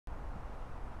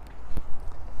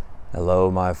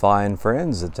Hello my fine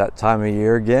friends, it's that time of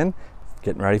year again,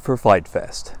 getting ready for Flite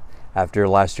Fest. After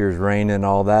last year's rain and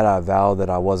all that, I vowed that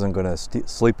I wasn't going to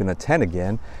sleep in a tent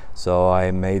again, so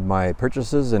I made my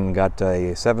purchases and got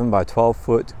a 7 by 12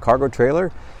 foot cargo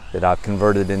trailer that I've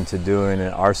converted into doing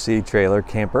an RC trailer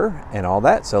camper and all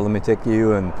that. So let me take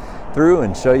you through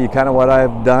and show you kind of what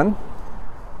I've done.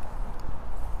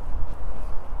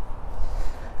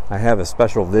 I have a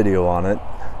special video on it,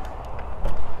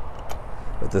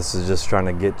 but this is just trying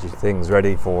to get you things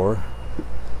ready for.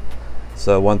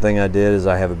 So one thing I did is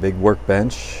I have a big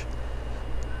workbench,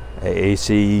 a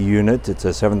AC unit. It's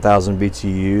a 7,000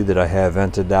 BTU that I have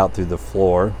vented out through the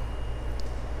floor.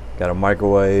 Got a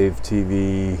microwave,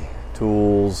 TV,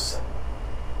 tools.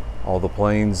 All the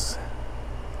planes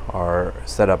are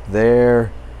set up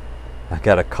there. I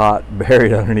got a cot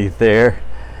buried underneath there,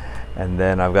 and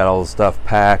then I've got all the stuff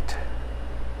packed,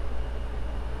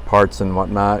 parts and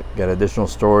whatnot. Got additional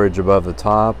storage above the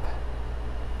top.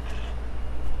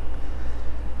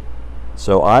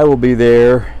 So I will be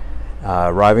there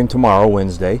arriving tomorrow,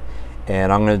 Wednesday,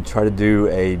 and I'm going to try to do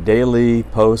a daily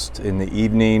post in the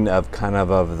evening of kind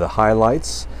of the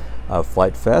highlights of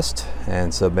Flite Fest.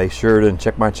 And so make sure to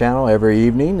check my channel every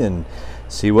evening and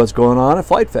see what's going on at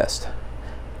Flite Fest.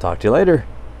 Talk to you later.